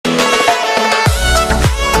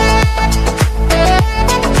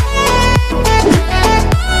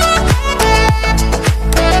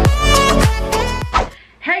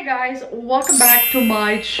welcome back to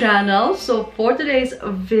my channel. So for today's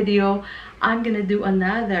video, I'm gonna do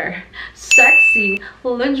another sexy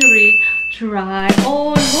lingerie try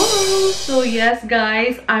on haul. So yes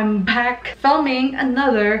guys, I'm back filming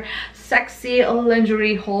another sexy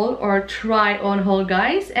lingerie haul or try on haul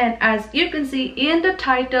guys, and as you can see in the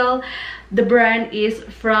title, the brand is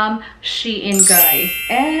from Shein guys.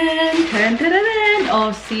 And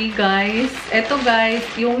oh, see guys, eto guys,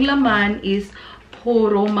 yung laman is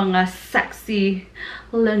puro mga sexy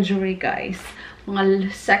lingerie guys.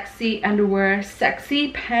 Mga sexy underwear,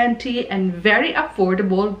 sexy panty, and very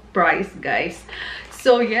affordable price guys.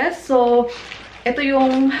 So yes, so ito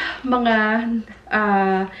yung mga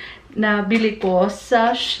nabili ko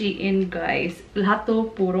sa Shein guys. Lahat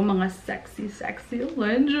to puro mga sexy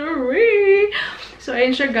lingerie. So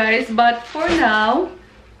ayun siya guys, but for now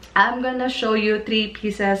I'm gonna show you 3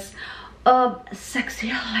 pieces of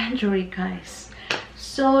sexy lingerie guys.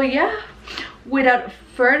 So yeah, without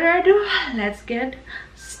further ado, let's get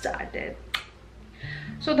started.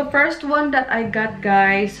 So the first one that I got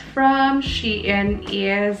guys from Shein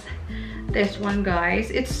is this one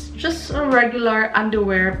guys. It's just a regular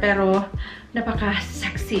underwear pero napaka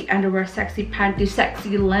sexy underwear, sexy panty,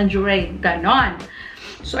 sexy lingerie, ganon.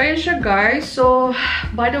 So ayun siya guys. So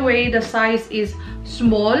by the way, the size is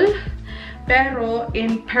small, pero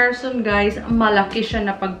in person guys, malaki siya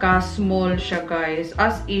na pagka-small siya guys.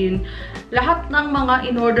 As in, lahat ng mga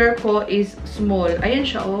in-order ko is small. Ayan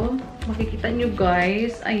siya oh. Makikita nyo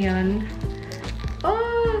guys. Ayan.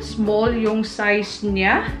 Small yung size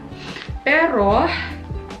niya. Pero,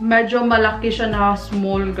 medyo malaki siya na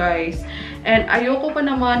small guys. And ayoko pa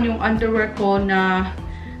naman yung underwear ko na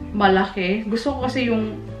malaki. Gusto ko kasi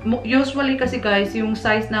yung usually kasi guys, yung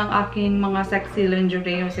size ng aking mga sexy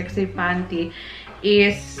lingerie o sexy panty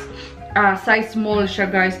is size small siya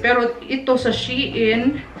guys. Pero ito sa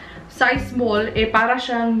Shein, size small, para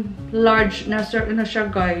siyang large na siya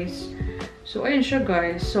guys. So ayun siya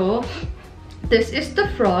guys. So this is the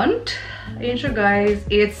front. Ayun siya guys.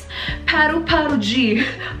 It's paru-paru G.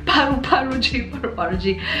 Paru-paru G.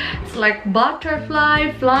 It's like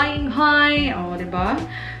butterfly flying high. Oh, diba?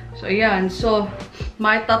 So ayan. So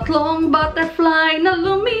may tatlong butterfly na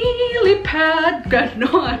lumilipad.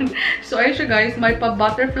 Ganon. So ayun siya guys. May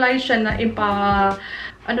pa-butterfly siya na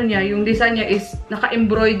ano niya, yung design niya is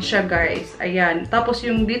naka-embroid siya guys. Ayan. Tapos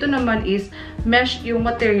yung dito naman is mesh yung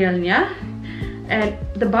material niya. And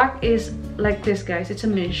the back is like this guys. It's a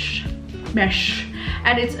mesh.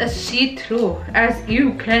 And it's a see-through. As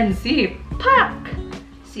you can see. Pak!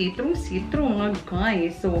 See-through mga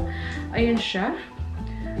guys. So ayun siya.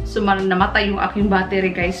 So, namatay yung aking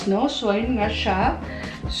battery, guys, no? So, ayun nga siya.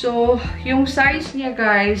 So, yung size niya,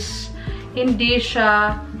 guys, hindi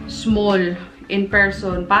siya small in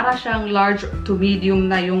person. Para siyang large to medium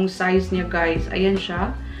na yung size niya, guys. Ayan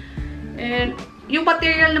siya. And, yung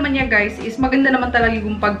material naman niya, guys, is maganda naman talaga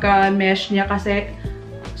yung pagka-mesh niya kasi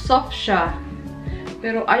soft siya.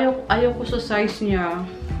 Pero, ayaw ko sa size niya.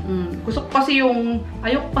 Gusto ko kasi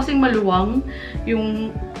ayaw ko kasing maluwang.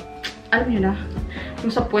 Yung, alam niyo na, yung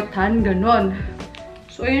sa puwetan, ganon.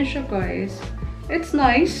 So, ayan siya, guys. It's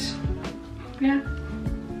nice. Yeah.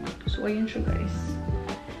 So, ayan siya, guys.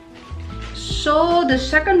 So, the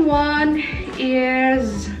second one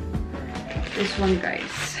is this one,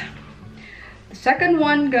 guys. The second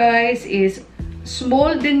one, guys, is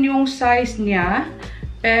small din yung size niya,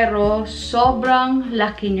 pero sobrang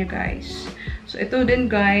laki niya, guys. So, ito din,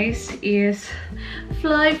 guys, is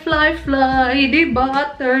fly, the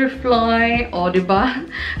butterfly. O, diba?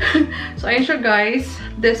 So, ayun siya, guys.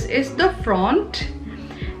 This is the front.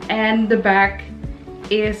 And the back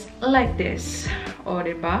is like this. O,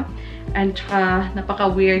 diba? And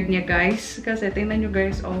napaka-weird niya, guys. Kasi, tingnan nyo,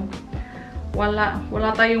 guys, oh. Wala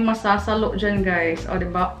tayong masasalo dyan, guys. O,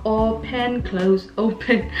 diba? Open, close,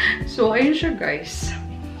 open. So, ayun siya, guys.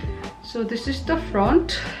 So, this is the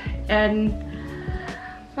front. And,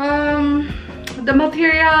 the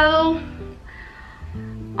material,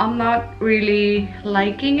 I'm not really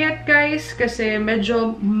liking it, guys. Kasi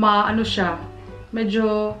medyo ano siya.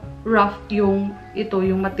 Medyo rough yung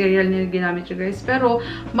material niya ginamit niya, guys. Pero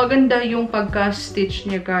maganda yung pagka-stitch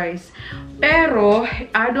niya, guys. Pero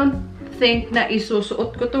I don't think na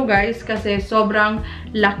isusuot ko to, guys. Kasi sobrang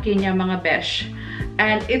laki niya, mga besh.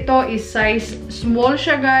 And ito is size small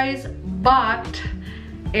siya, guys. But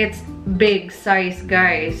it's big size,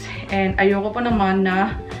 guys. And ayoko pa naman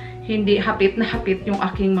na hindi hapit na hapit yung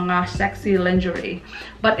aking mga sexy lingerie.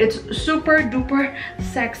 But it's super duper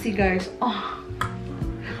sexy, guys. Oh.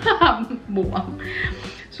 Buwang.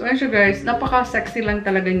 So, ayun siya, guys. Napaka-sexy lang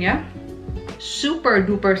talaga niya. super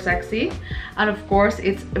duper sexy. And of course,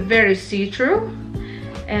 it's very see-through.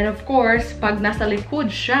 And of course, pag nasa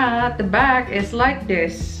likod siya, the back is like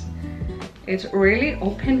this. It's really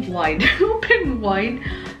open wide. Open wide.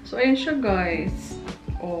 So, ayun siya, guys.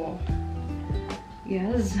 Oh.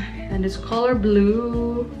 Yes. And it's color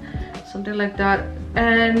blue. Something like that.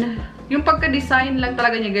 And yung pagka-design lang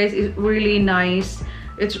talaga niya, guys, is really nice.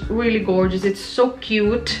 It's really gorgeous. It's so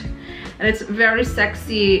cute. And it's very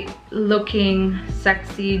sexy looking,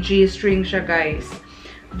 sexy G-string siya, guys.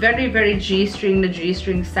 Very, very G-string na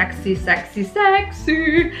G-string. Sexy, sexy,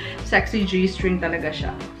 sexy. Sexy G-string talaga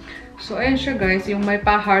siya. So, ayan siya, guys. Yung may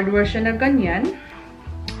pa-hardware siya na ganyan.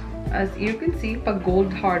 As you can see, pag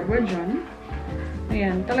gold hardware dyan.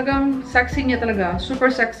 Ayan. Talagang sexy niya talaga. Super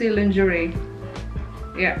sexy lingerie.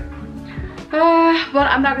 Yeah. But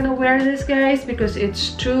I'm not gonna wear this, guys, because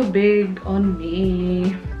it's too big on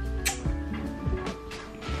me.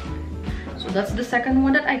 So, that's the second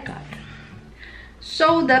one that I got.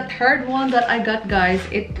 So, the third one that I got, guys,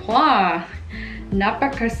 ito.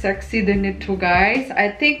 Napaka-sexy din ito, guys.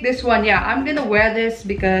 I think this one, yeah, I'm gonna wear this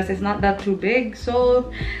because it's not that too big.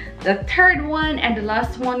 So, the third one and the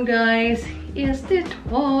last one, guys, is this.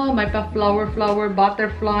 Oh, may pa-flower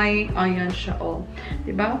butterfly. Ayan siya, oh.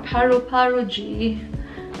 Diba? Paro G.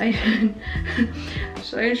 Ayan.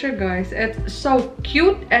 So, ayan siya, guys. It's so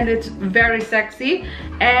cute and it's very sexy.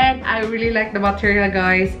 And I really like the material,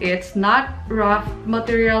 guys. It's not rough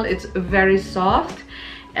material. It's very soft.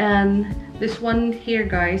 And this one here,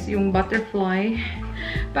 guys, yung butterfly.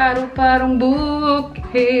 Parang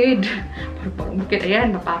bukid. Parang bukid.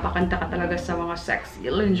 Ayan, mapapakanta ka talaga sa mga sexy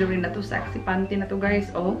lingerie na to. Sexy panty na to, guys.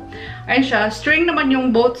 Oh. Ayan siya. String naman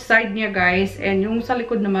yung both side niya, guys. And yung sa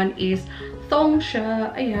likod naman is thong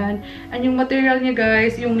siya. Ayan. And yung material niya,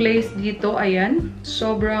 guys, yung lace dito, ayan.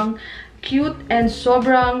 Sobrang cute and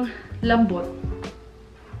sobrang lambot.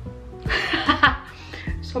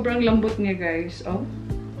 Sobrang lambot niya, guys. Oh.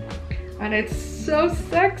 And it's so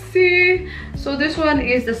sexy. So this one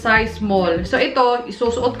is the size small. So ito,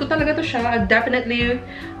 isusuot ko talaga to siya. Definitely,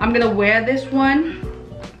 I'm gonna wear this one.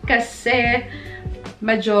 Kasi,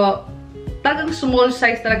 medyo, talagang small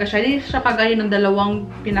size talaga siya. Hindi siya kagaya ng dalawang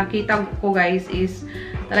pinakita ko, guys, is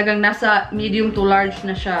talagang nasa medium to large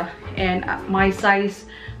na siya. And my size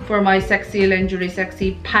for my sexy lingerie,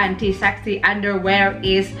 sexy panty, sexy underwear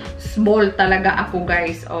is small talaga ako,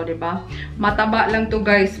 guys. O, diba? Mataba lang to,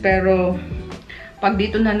 guys, pero pag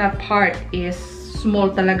dito na part is small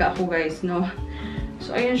talaga ako, guys, no?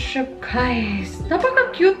 So, ayan siya, guys.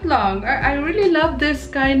 Napaka-cute lang. I really love this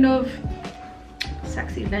kind of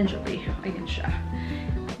sexy lingerie. Ayan siya.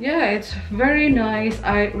 Yeah, it's very nice.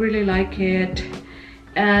 I really like it.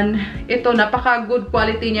 And ito, napaka-good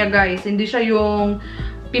quality niya, guys. Hindi siya yung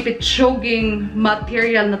pipitsuging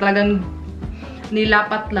material na talagang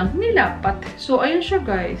nilapat lang. Nilapat. So, ayun siya,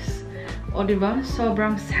 guys. O, diba?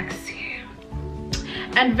 Sobrang sexy.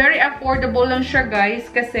 And very affordable lang siya, guys.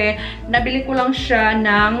 Kasi, nabili ko lang siya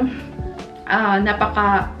ng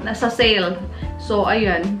nasa sale. So,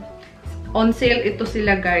 ayan. On sale ito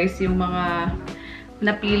sila, guys. Yung mga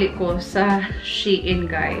napili ko sa Shein,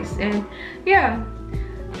 guys. And, yeah.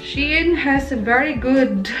 Shein has a very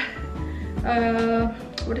good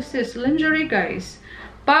what is this? Lingerie, guys.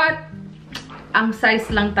 But, ang size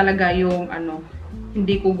lang talaga yung,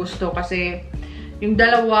 hindi ko gusto. Kasi, yung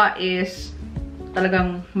dalawa is,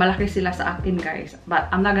 talagang malaki sila sa akin, guys. But,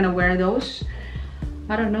 I'm not gonna wear those.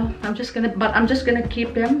 I don't know. I'm just gonna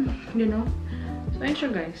keep them, you know. So, yun siya,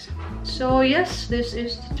 guys. So, yes, this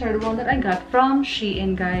is the third one that I got from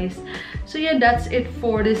Shein, guys. So, yeah, that's it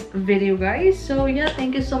for this video, guys. So, yeah,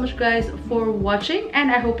 thank you so much, guys, for watching.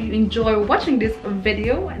 And I hope you enjoy watching this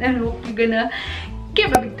video. And I hope you're gonna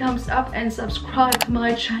give a big thumbs up and subscribe to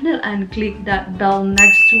my channel and click that bell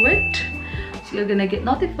next to it. So, you're gonna get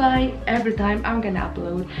notified every time I'm gonna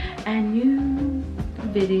upload a new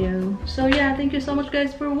video. So yeah, thank you so much,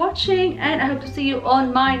 guys, for watching, and I hope to see you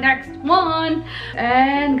on my next one.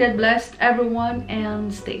 And God bless everyone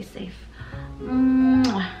and stay safe.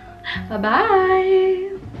 Bye bye.